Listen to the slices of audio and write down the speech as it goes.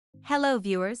Hello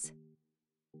viewers.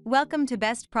 Welcome to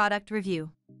Best Product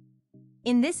Review.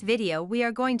 In this video we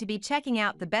are going to be checking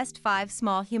out the best 5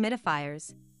 small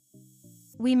humidifiers.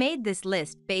 We made this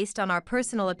list based on our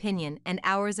personal opinion and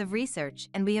hours of research,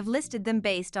 and we have listed them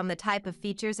based on the type of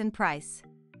features and price.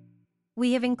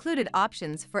 We have included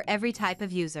options for every type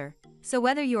of user, so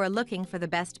whether you are looking for the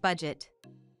best budget.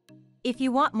 If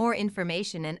you want more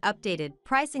information and updated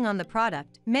pricing on the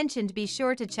product mentioned, be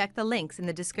sure to check the links in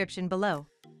the description below.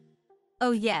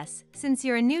 Oh yes, since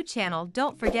you're a new channel,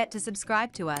 don't forget to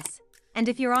subscribe to us. And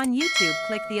if you're on YouTube,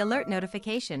 click the alert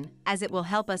notification, as it will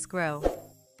help us grow.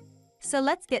 So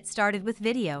let's get started with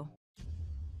video.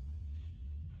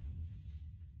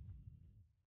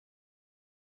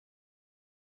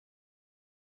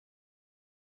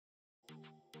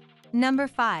 Number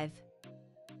 5.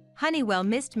 Honeywell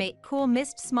Mistmate Cool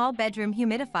Mist Small Bedroom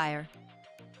Humidifier.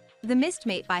 The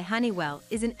Mistmate by Honeywell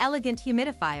is an elegant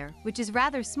humidifier which is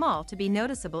rather small to be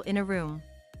noticeable in a room.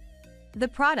 The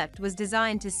product was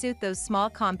designed to suit those small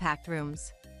compact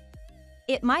rooms.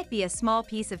 It might be a small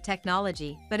piece of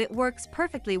technology, but it works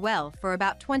perfectly well for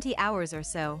about 20 hours or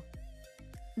so.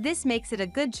 This makes it a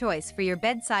good choice for your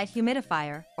bedside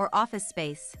humidifier or office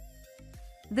space.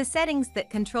 The settings that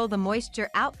control the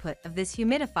moisture output of this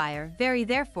humidifier vary,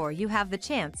 therefore you have the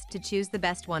chance to choose the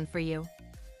best one for you.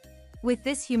 With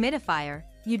this humidifier,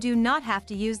 you do not have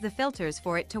to use the filters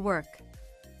for it to work.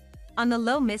 On the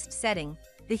low mist setting,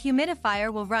 the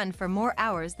humidifier will run for more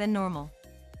hours than normal.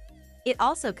 It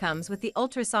also comes with the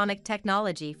ultrasonic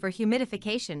technology for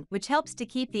humidification, which helps to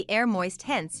keep the air moist,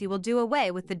 hence you will do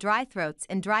away with the dry throats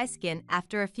and dry skin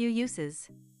after a few uses.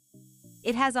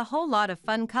 It has a whole lot of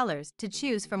fun colors to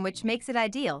choose from, which makes it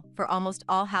ideal for almost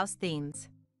all house themes.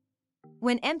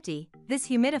 When empty, this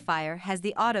humidifier has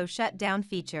the auto shutdown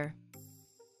feature.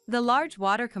 The large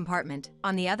water compartment,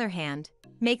 on the other hand,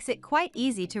 makes it quite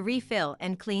easy to refill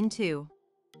and clean too.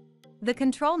 The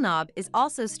control knob is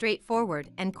also straightforward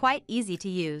and quite easy to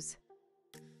use.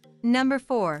 Number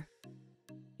 4.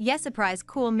 Evaporative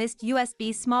Cool Mist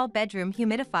USB Small Bedroom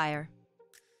Humidifier.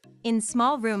 In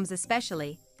small rooms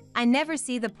especially, I never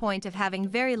see the point of having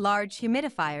very large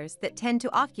humidifiers that tend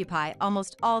to occupy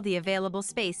almost all the available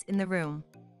space in the room.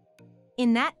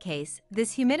 In that case,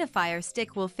 this humidifier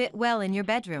stick will fit well in your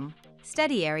bedroom,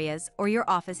 study areas, or your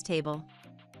office table.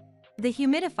 The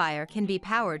humidifier can be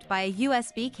powered by a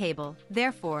USB cable,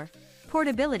 therefore,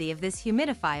 portability of this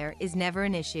humidifier is never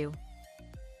an issue.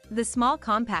 The small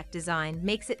compact design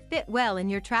makes it fit well in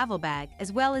your travel bag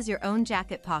as well as your own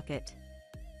jacket pocket.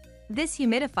 This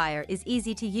humidifier is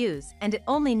easy to use, and it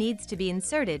only needs to be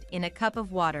inserted in a cup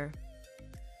of water.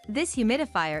 This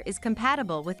humidifier is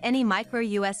compatible with any micro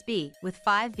USB with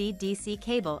 5V DC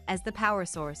cable as the power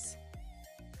source.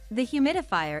 The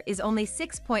humidifier is only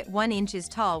 6.1 inches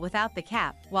tall without the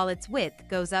cap, while its width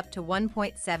goes up to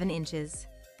 1.7 inches.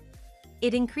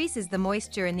 It increases the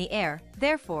moisture in the air,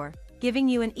 therefore, giving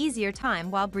you an easier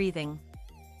time while breathing.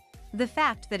 The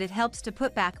fact that it helps to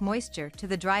put back moisture to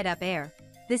the dried up air,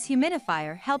 this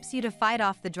humidifier helps you to fight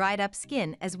off the dried up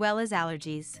skin as well as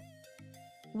allergies.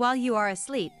 While you are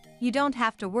asleep, you don't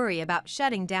have to worry about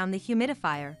shutting down the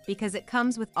humidifier because it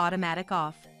comes with automatic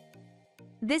off.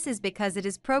 This is because it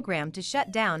is programmed to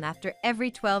shut down after every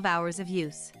 12 hours of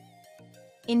use.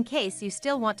 In case you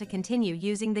still want to continue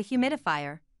using the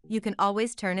humidifier, you can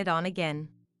always turn it on again.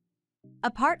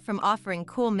 Apart from offering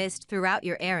cool mist throughout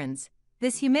your errands,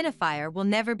 this humidifier will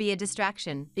never be a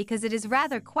distraction because it is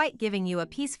rather quite giving you a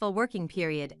peaceful working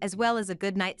period as well as a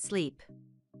good night's sleep.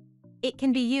 It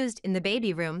can be used in the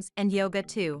baby rooms and yoga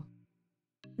too.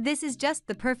 This is just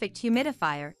the perfect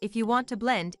humidifier if you want to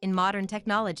blend in modern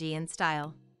technology and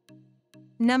style.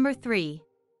 Number 3.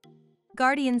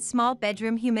 Guardian Small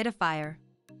Bedroom Humidifier.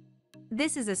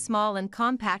 This is a small and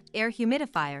compact air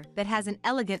humidifier that has an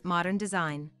elegant modern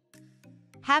design.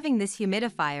 Having this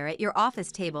humidifier at your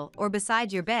office table or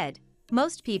beside your bed,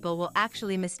 most people will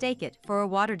actually mistake it for a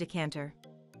water decanter.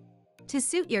 To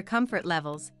suit your comfort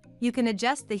levels, you can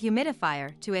adjust the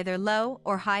humidifier to either low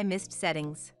or high mist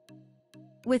settings.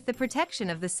 With the protection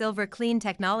of the Silver Clean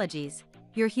technologies,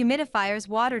 your humidifier's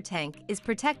water tank is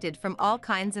protected from all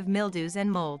kinds of mildews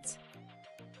and molds.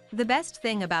 The best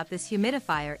thing about this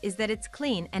humidifier is that it's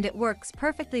clean and it works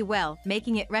perfectly well,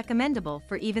 making it recommendable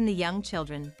for even the young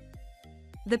children.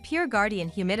 The Pure Guardian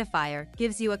humidifier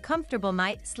gives you a comfortable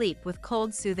night's sleep with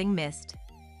cold, soothing mist.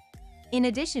 In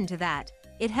addition to that,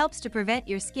 it helps to prevent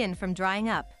your skin from drying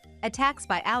up, attacks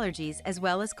by allergies as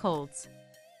well as colds.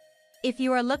 If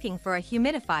you are looking for a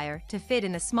humidifier to fit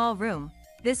in a small room,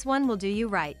 this one will do you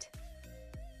right.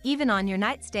 Even on your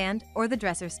nightstand or the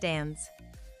dresser stands.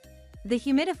 The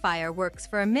humidifier works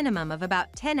for a minimum of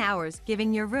about 10 hours,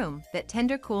 giving your room that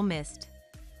tender cool mist.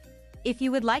 If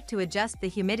you would like to adjust the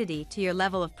humidity to your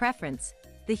level of preference,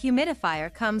 the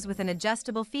humidifier comes with an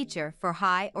adjustable feature for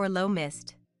high or low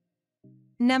mist.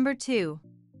 Number 2.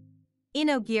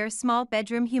 InnoGear Small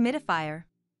Bedroom Humidifier.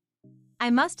 I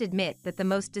must admit that the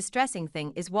most distressing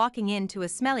thing is walking into a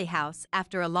smelly house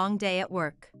after a long day at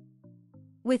work.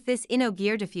 With this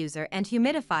InnoGear diffuser and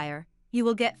humidifier, you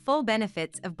will get full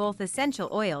benefits of both essential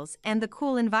oils and the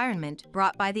cool environment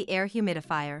brought by the air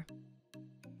humidifier.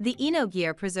 The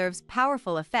InnoGear preserves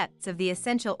powerful effects of the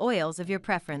essential oils of your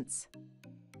preference.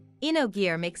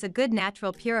 InnoGear makes a good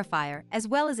natural purifier as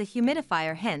well as a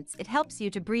humidifier, hence it helps you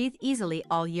to breathe easily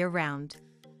all year round.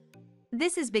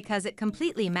 This is because it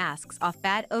completely masks off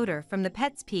bad odor from the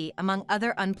pet's pee among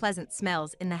other unpleasant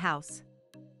smells in the house.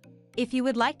 If you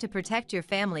would like to protect your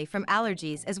family from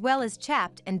allergies as well as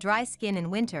chapped and dry skin in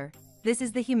winter, this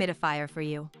is the humidifier for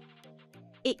you.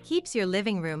 It keeps your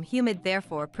living room humid,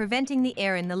 therefore preventing the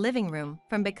air in the living room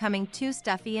from becoming too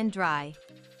stuffy and dry.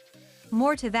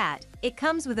 More to that, it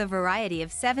comes with a variety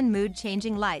of 7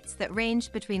 mood-changing lights that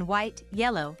range between white,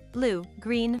 yellow, blue,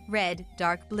 green, red,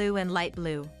 dark blue and light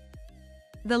blue.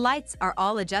 The lights are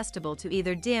all adjustable to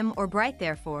either dim or bright,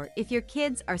 therefore if your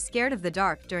kids are scared of the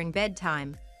dark during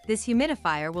bedtime, this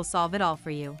humidifier will solve it all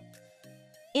for you.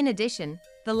 In addition,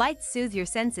 the lights soothe your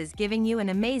senses, giving you an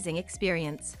amazing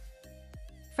experience.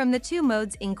 From the 2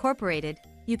 modes incorporated,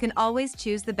 you can always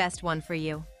choose the best one for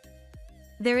you.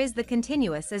 There is the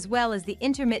continuous as well as the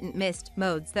intermittent mist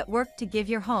modes that work to give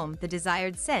your home the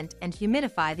desired scent and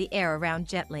humidify the air around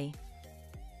gently.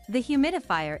 The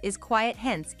humidifier is quiet,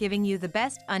 hence giving you the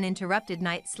best uninterrupted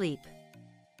night's sleep.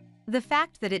 The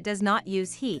fact that it does not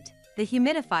use heat, the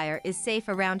humidifier is safe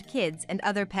around kids and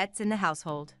other pets in the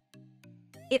household.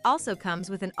 It also comes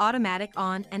with an automatic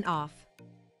on and off.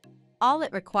 All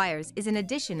it requires is an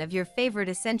addition of your favorite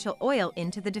essential oil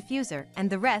into the diffuser and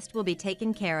the rest will be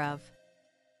taken care of.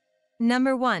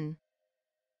 Number 1.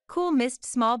 Cool Mist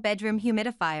Small Bedroom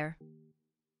Humidifier.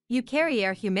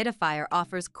 Air Humidifier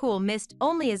offers cool mist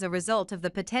only as a result of the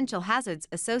potential hazards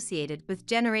associated with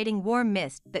generating warm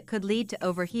mist that could lead to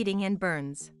overheating and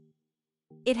burns.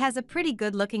 It has a pretty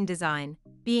good-looking design,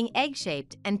 being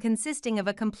egg-shaped and consisting of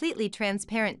a completely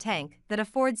transparent tank that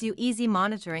affords you easy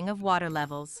monitoring of water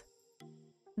levels.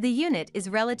 The unit is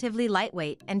relatively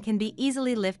lightweight and can be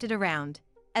easily lifted around,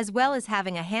 as well as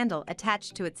having a handle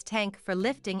attached to its tank for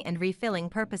lifting and refilling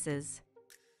purposes.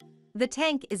 The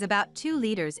tank is about 2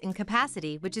 liters in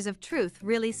capacity, which is of truth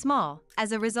really small,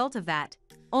 as a result of that,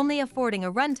 only affording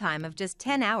a runtime of just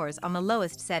 10 hours on the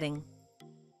lowest setting.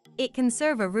 It can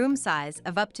serve a room size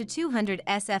of up to 200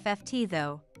 SFFT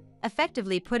though,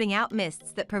 effectively putting out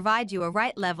mists that provide you a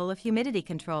right level of humidity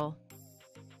control.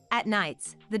 At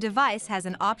nights, the device has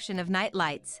an option of night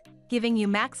lights, giving you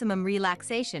maximum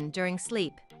relaxation during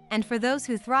sleep, and for those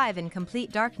who thrive in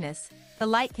complete darkness, the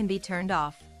light can be turned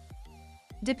off.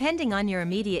 Depending on your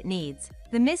immediate needs,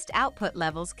 the mist output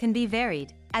levels can be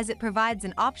varied, as it provides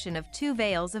an option of 2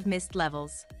 veils of mist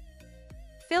levels.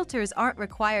 Filters aren't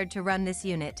required to run this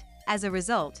unit. As a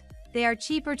result, they are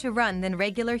cheaper to run than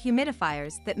regular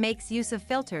humidifiers that makes use of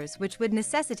filters, which would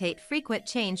necessitate frequent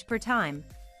change per time,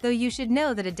 though you should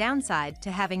know that a downside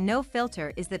to having no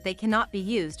filter is that they cannot be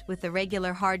used with the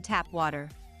regular hard tap water.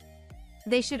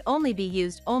 They should only be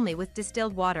used with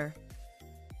distilled water.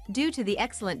 Due to the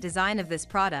excellent design of this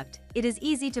product, it is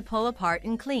easy to pull apart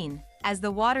and clean, as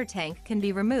the water tank can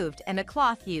be removed and a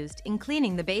cloth used in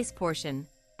cleaning the base portion,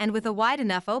 and with a wide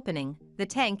enough opening, the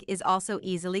tank is also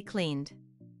easily cleaned.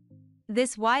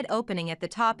 This wide opening at the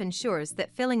top ensures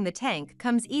that filling the tank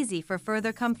comes easy for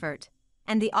further comfort,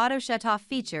 and the auto shut-off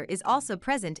feature is also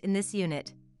present in this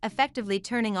unit, effectively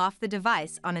turning off the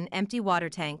device on an empty water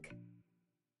tank.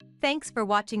 Thanks for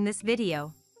watching this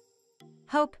video.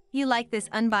 Hope you like this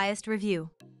unbiased review.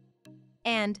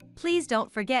 And please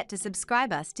don't forget to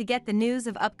subscribe us to get the news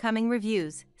of upcoming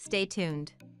reviews. Stay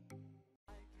tuned.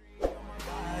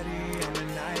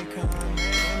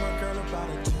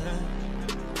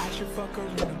 Fuck her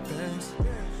in the Benz.